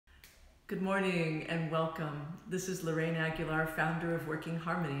Good morning and welcome. This is Lorraine Aguilar, founder of Working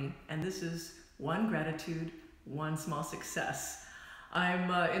Harmony, and this is One Gratitude, One Small Success. I'm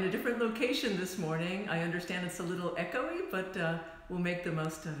in a different location this morning. I understand it's a little echoey, but we'll make the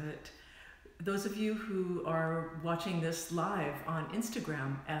most of it. Those of you who are watching this live on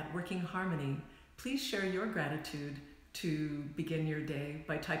Instagram at Working Harmony, please share your gratitude to begin your day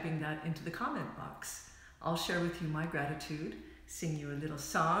by typing that into the comment box. I'll share with you my gratitude, sing you a little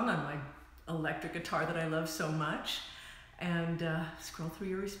song on my electric guitar that I love so much, and scroll through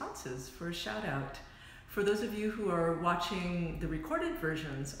your responses for a shout out. For those of you who are watching the recorded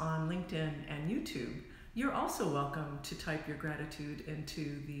versions on LinkedIn and YouTube, you're also welcome to type your gratitude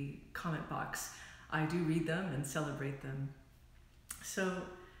into the comment box. I do read them and celebrate them. So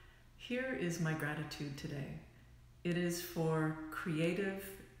here is my gratitude today. It is for creative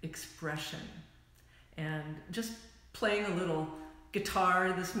expression, and just playing a little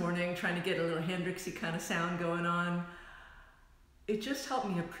guitar this morning, trying to get a little Hendrixy kind of sound going on. It just helped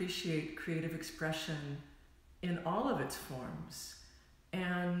me appreciate creative expression in all of its forms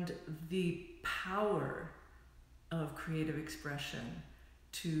and the power of creative expression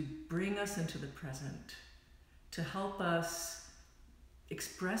to bring us into the present, to help us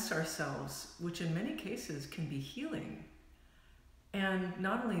express ourselves, which in many cases can be healing. And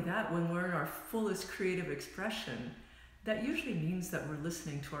not only that, when we're in our fullest creative expression, that usually means that we're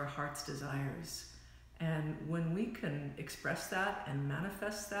listening to our heart's desires. And when we can express that and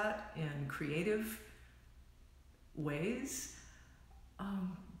manifest that in creative ways,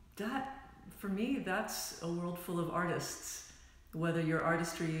 for me, that's a world full of artists. Whether your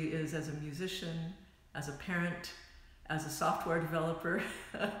artistry is as a musician, as a parent, as a software developer.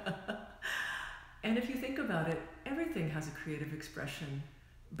 And if you think about it, everything has a creative expression.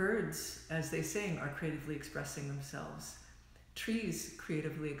 Birds, as they sing, are creatively expressing themselves. Trees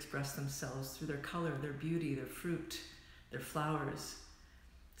creatively express themselves through their color, their beauty, their fruit, their flowers.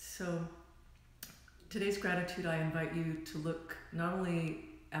 So today's gratitude, I invite you to look not only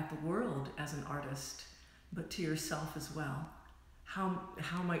at the world as an artist, but to yourself as well.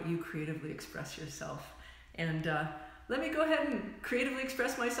 How might you creatively express yourself? And let me go ahead and creatively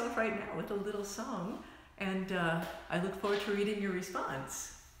express myself right now with a little song. And I look forward to reading your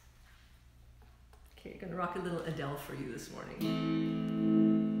response. Okay, I'm gonna rock a little Adele for you this morning.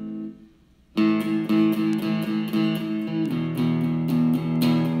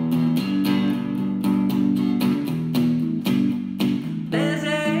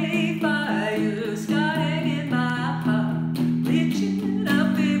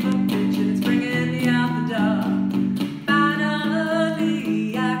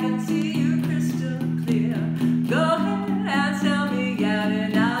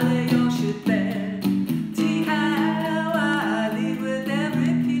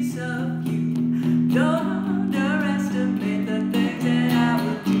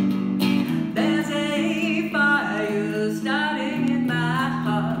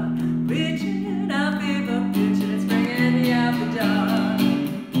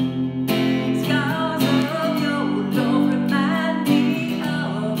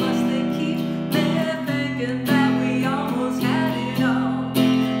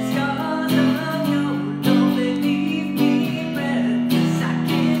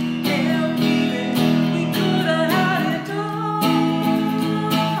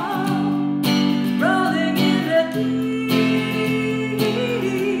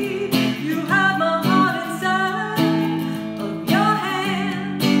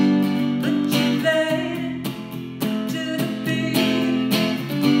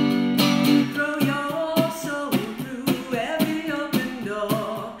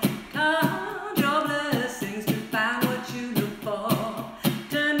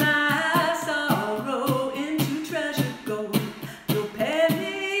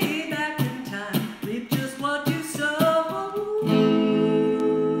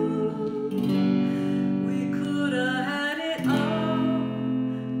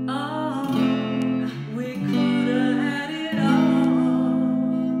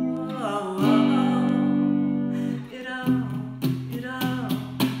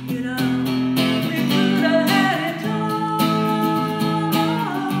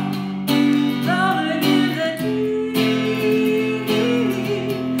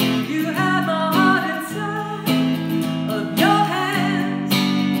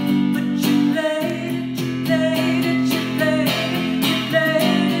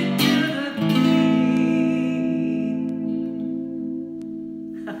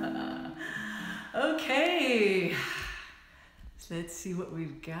 Okay, let's see what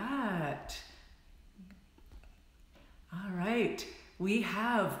we've got. All right, we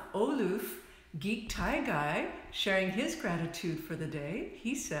have Oluf, Geek Thai Guy, sharing his gratitude for the day.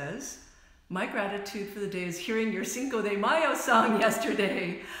 He says, my gratitude for the day is hearing your Cinco de Mayo song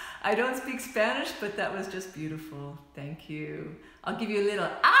yesterday. I don't speak Spanish, but that was just beautiful. Thank you. I'll give you a little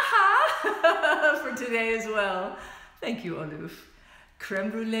aha for today as well. Thank you, Oluf. Creme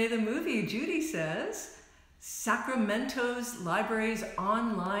Brulee the movie, Judy says, Sacramento's Library's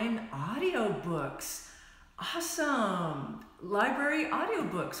online audiobooks. Awesome. Library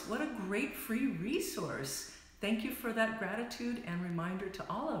audiobooks. What a great free resource. Thank you for that gratitude and reminder to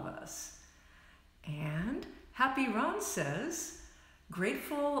all of us. And Happy Ron says,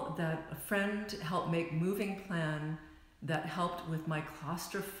 grateful that a friend helped make moving plan that helped with my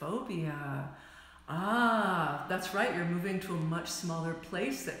claustrophobia. Ah, that's right. You're moving to a much smaller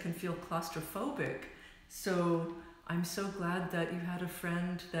place that can feel claustrophobic. So I'm so glad that you had a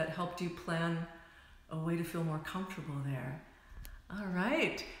friend that helped you plan a way to feel more comfortable there. All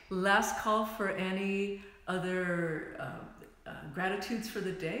right, last call for any other gratitudes for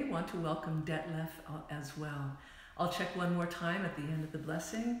the day. Want to welcome Detlef as well. I'll check one more time at the end of the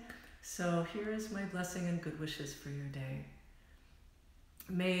blessing. So here is my blessing and good wishes for your day.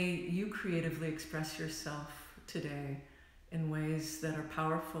 May you creatively express yourself today in ways that are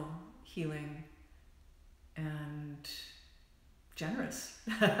powerful, healing, and generous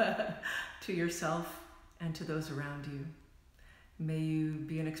to yourself and to those around you. May you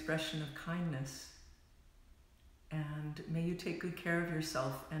be an expression of kindness, and may you take good care of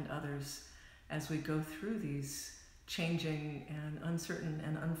yourself and others as we go through these changing and uncertain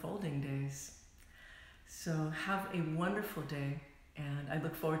and unfolding days. So have a wonderful day, and I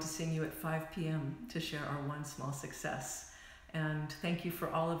look forward to seeing you at 5 p.m. to share our one small success. And thank you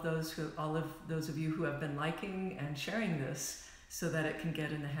for all of those of you who have been liking and sharing this so that it can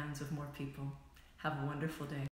get in the hands of more people. Have a wonderful day.